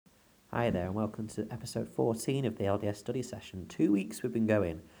Hi there, and welcome to episode 14 of the LDS study session. 2 weeks we've been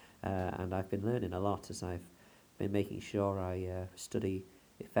going, and I've been learning a lot as I've been making sure I study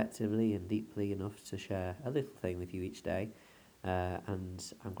effectively and deeply enough to share a little thing with you each day. And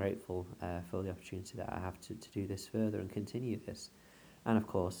I'm grateful for the opportunity that I have to do this further and continue this. And of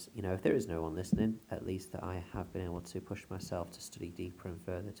course, if there is no one listening, at least that I have been able to push myself to study deeper and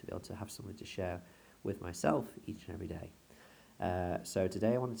further to be able to have something to share with myself each and every day. So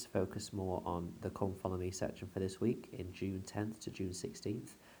today I wanted to focus more on the Come Follow Me section for this week in June 10th to June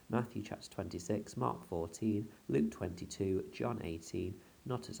 16th, Matthew chapter 26, Mark 14, Luke 22, John 18,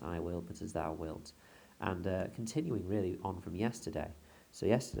 not as I will, but as thou wilt. And continuing really on from yesterday. So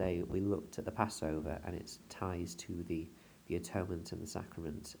yesterday we looked at the Passover and its ties to the atonement and the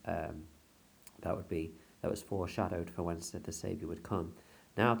sacrament that was foreshadowed for when the Saviour would come.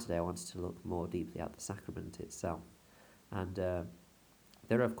 Now today I wanted to look more deeply at the sacrament itself. And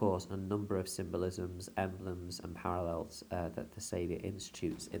there are, of course, a number of symbolisms, emblems, and parallels that the Saviour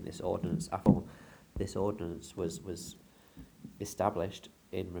institutes in this ordinance. After all, this ordinance was established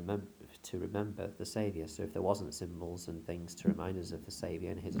to remember the Saviour. So if there wasn't symbols and things to remind us of the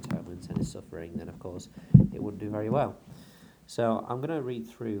Saviour and his atonement and his suffering, then, of course, it wouldn't do very well. So I'm going to read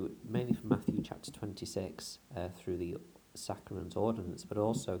through, mainly from Matthew chapter 26, through the sacrament ordinance, but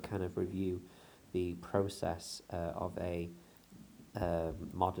also kind of review the process of a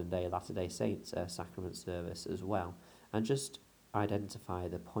modern-day Latter-day Saints sacrament service as well, and just identify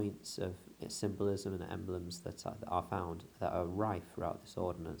the points of symbolism and emblems that are found, that are rife throughout this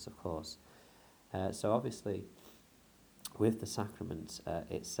ordinance, of course. So obviously, with the sacrament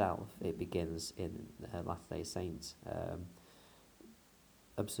itself, it begins in Latter-day Saints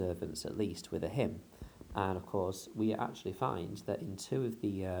observance, at least, with a hymn. And of course, we actually find that in two of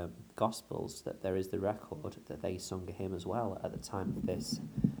the Gospels that there is the record that they sung a hymn as well at the time of this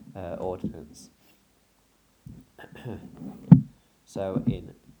ordinance. So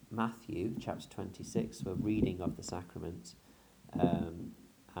in Matthew chapter 26, we're reading of the sacrament,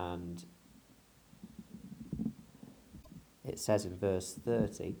 and it says in verse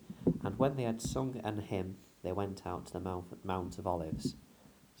 30, "And when they had sung an hymn, they went out to the Mount of Olives."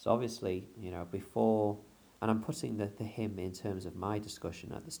 So obviously, before, and I'm putting the hymn in terms of my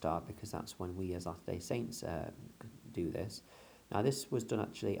discussion at the start because that's when we as Latter-day Saints do this. Now this was done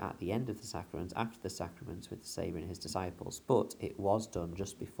actually at the end of the sacrament, after the sacrament with the Saviour and his disciples, but it was done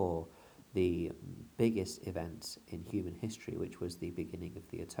just before the biggest event in human history, which was the beginning of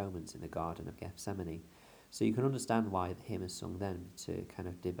the atonement in the Garden of Gethsemane. So you can understand why the hymn is sung then, to kind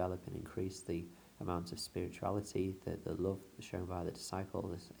of develop and increase the amount of spirituality, the love shown by the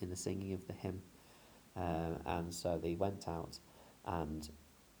disciples in the singing of the hymn. And so they went out, and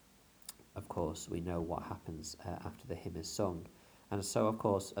of course we know what happens after the hymn is sung. And so, of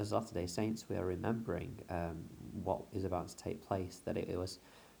course, as Latter-day Saints, we are remembering what is about to take place, that it was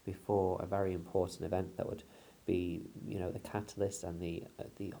before a very important event that would be, the catalyst and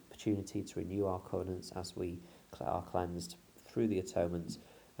the opportunity to renew our covenants as we are cleansed through the atonement,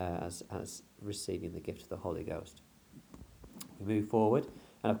 as receiving the gift of the Holy Ghost. We move forward,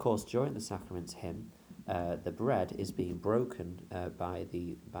 and of course, during the sacrament hymn, the bread is being broken by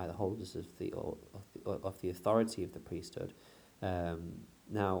the holders of the authority of the priesthood.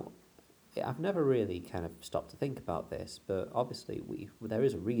 Now, I've never really kind of stopped to think about this, but obviously there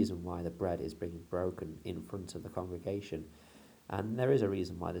is a reason why the bread is being broken in front of the congregation, and there is a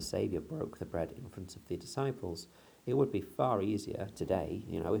reason why the Saviour broke the bread in front of the disciples. It would be far easier today,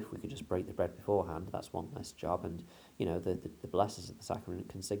 if we could just break the bread beforehand. That's one less job, and the blessers of the sacrament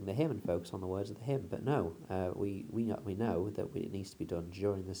can sing the hymn and focus on the words of the hymn. But no, we know that it needs to be done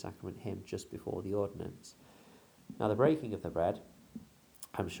during the sacrament hymn, just before the ordinance. Now, the breaking of the bread,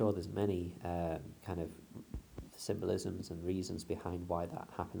 I'm sure there's many kind of symbolisms and reasons behind why that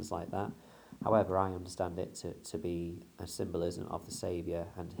happens like that. However, I understand it to be a symbolism of the Saviour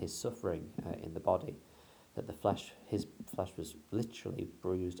and his suffering in the body, that his flesh was literally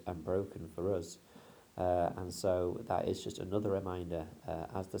bruised and broken for us. And so that is just another reminder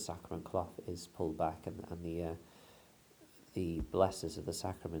as the sacrament cloth is pulled back and the blessers of the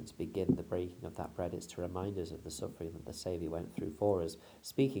sacraments begin the breaking of that bread. It's to remind us of the suffering that the Saviour went through for us.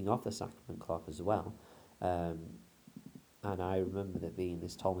 Speaking of the sacrament cloth as well, and I remember that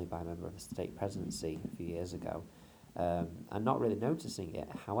this told me by a member of the state presidency a few years ago, and not really noticing it.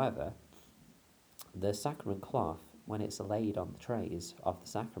 However, the sacrament cloth, when it's laid on the trays of the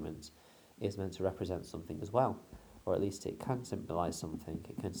sacrament, is meant to represent something as well, or at least it can symbolise something.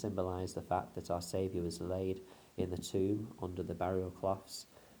 It can symbolise the fact that our Saviour was laid in the tomb under the burial cloths,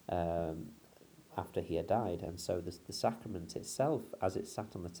 after he had died, and so the sacrament itself, as it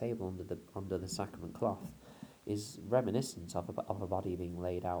sat on the table under the sacrament cloth, is reminiscent of a body being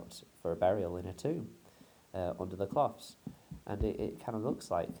laid out for a burial in a tomb under the cloths, and it kind of looks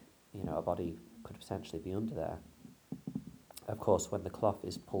like, a body could potentially be under there. Of course, when the cloth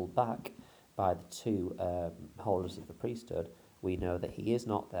is pulled back by the two holders of the priesthood, we know that he is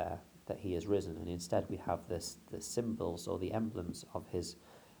not there, that he is risen, and instead we have the symbols or the emblems of his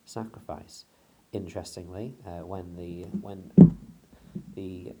sacrifice. Interestingly, when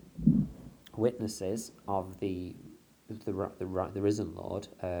the witnesses of the risen Lord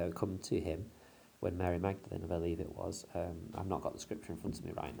come to him, when Mary Magdalene, I believe it was, I've not got the scripture in front of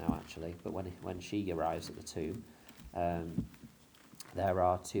me right now actually, but when she arrives at the tomb, there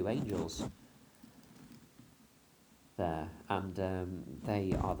are two angels there, and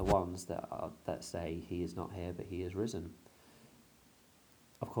they are the ones that say he is not here, but he is risen.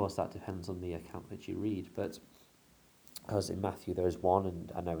 Of course, that depends on the account which you read, but because in Matthew there is one,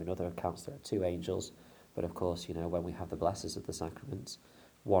 and I know in other accounts there are two angels, but of course, when we have the blessings of the sacraments,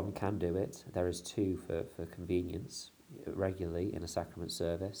 one can do it. There is two for convenience regularly in a sacrament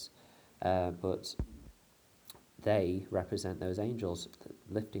service, but they represent those angels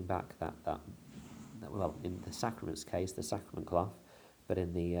lifting back that well, in the sacrament's case, the sacrament cloth, but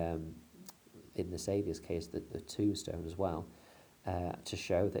in the Saviour's case, the tombstone as well, to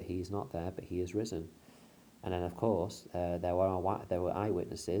show that he is not there, but he is risen. And then, of course, there were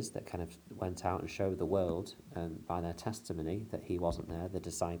eyewitnesses that kind of went out and showed the world by their testimony that he wasn't there. The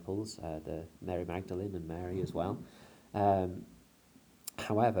disciples, the Mary Magdalene and Mary as well.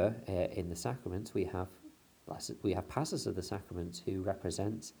 However, in the sacraments, we have pastors of the sacraments who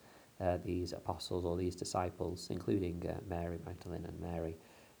represent these apostles or these disciples, including Mary Magdalene and Mary,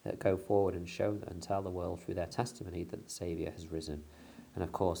 that go forward and show and tell the world through their testimony that the Saviour has risen. And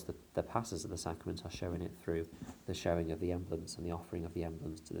of course, the pastors of the sacrament are showing it through the showing of the emblems and the offering of the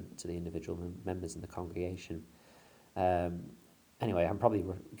emblems to the individual members in the congregation. Anyway, I'm probably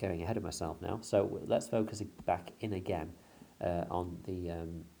going ahead of myself now, so let's focus back in again on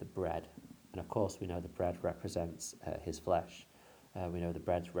the bread. And of course, we know the bread represents his flesh. We know the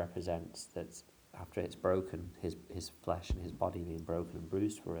bread represents that after it's broken, his flesh and his body being broken and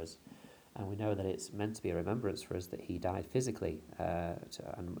bruised for us. And we know that it's meant to be a remembrance for us that he died physically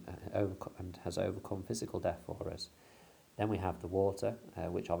and has overcome physical death for us. Then we have the water,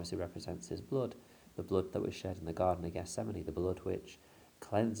 which obviously represents his blood, the blood that was shed in the Garden of Gethsemane, the blood which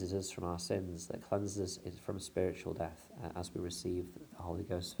cleanses us from our sins, that cleanses us from spiritual death as we receive the Holy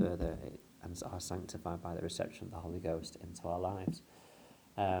Ghost further and are sanctified by the reception of the Holy Ghost into our lives.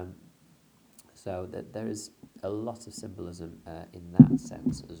 So that there is a lot of symbolism in that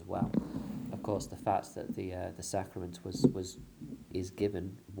sense as well. Of course, the fact that the sacrament is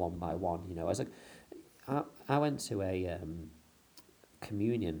given one by one. I went to a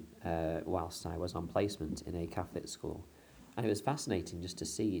communion whilst I was on placement in a Catholic school, and it was fascinating just to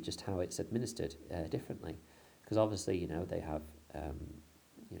see just how it's administered differently, because obviously they have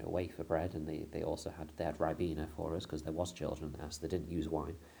wafer bread, and they also had Ribena for us because there was children there, so they didn't use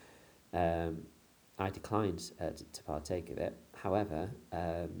wine. I declined to partake of it. However,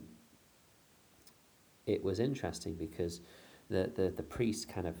 it was interesting because the priest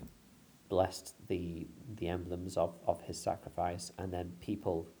kind of blessed the emblems of his sacrifice, and then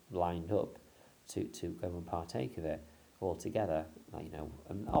people lined up to go and partake of it all together.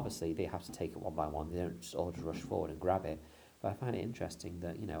 And obviously they have to take it one by one. They don't just all just rush forward and grab it. But I find it interesting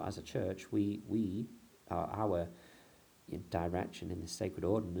that as a church, we our direction in the sacred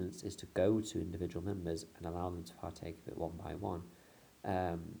ordinance is to go to individual members and allow them to partake of it one by one.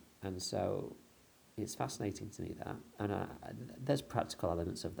 And so it's fascinating to me that, and there's practical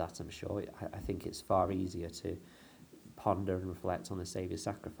elements of that, I'm sure. I think it's far easier to ponder and reflect on the Saviour's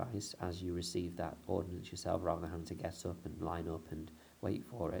sacrifice as you receive that ordinance yourself, rather than having to get up and line up and wait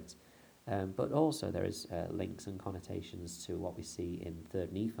for it. But also there is links and connotations to what we see in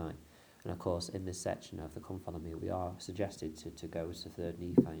 3rd Nephi. And of course, in this section of the Come Follow Me, we are suggested to go to 3rd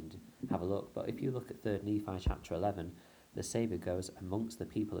Nephi and have a look. But if you look at 3rd Nephi chapter 11, the Saviour goes amongst the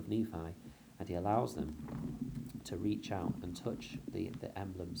people of Nephi, and he allows them to reach out and touch the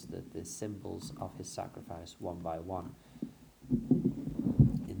emblems, the symbols of his sacrifice one by one.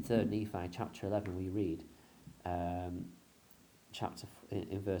 In 3rd Nephi chapter 11, we read, in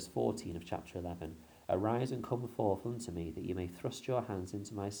verse 14 of chapter 11, "Arise and come forth unto me, that ye may thrust your hands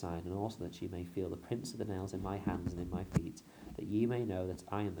into my side, and also that ye may feel the prints of the nails in my hands and in my feet, that ye may know that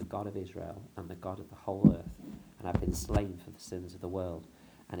I am the God of Israel, and the God of the whole earth, and have been slain for the sins of the world."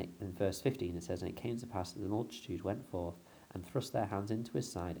 And in verse 15 it says, "And it came to pass that the multitude went forth, and thrust their hands into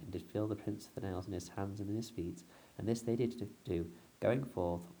his side, and did feel the prints of the nails in his hands and in his feet. And this they did do, going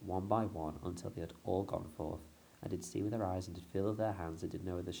forth one by one, until they had all gone forth, and did see with their eyes, and did feel of their hands, and did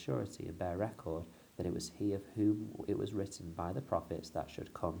know with a surety, and bear record, that it was he of whom it was written by the prophets that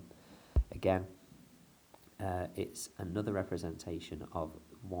should come. Again, it's another representation of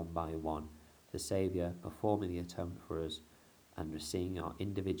one by one, the Saviour performing the atonement for us, and seeing our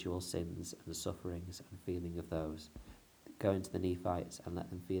individual sins and sufferings and feeling of those. Going to the Nephites and let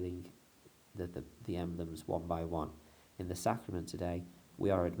them feeling the emblems one by one. In the sacrament today,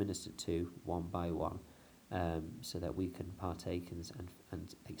 we are administered to one by one, so that we can partake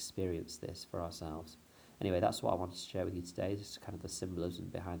and experience this for ourselves. Anyway, that's what I wanted to share with you today, just kind of the symbolism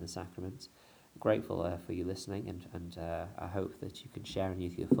behind the sacraments. I'm grateful for you listening, and I hope that you can share any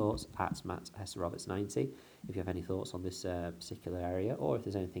of your thoughts at Matt S. Roberts 90 if you have any thoughts on this particular area, or if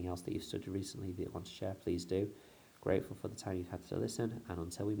there's anything else that you've studied recently that you want to share, please do. Grateful for the time you've had to listen, and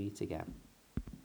until we meet again.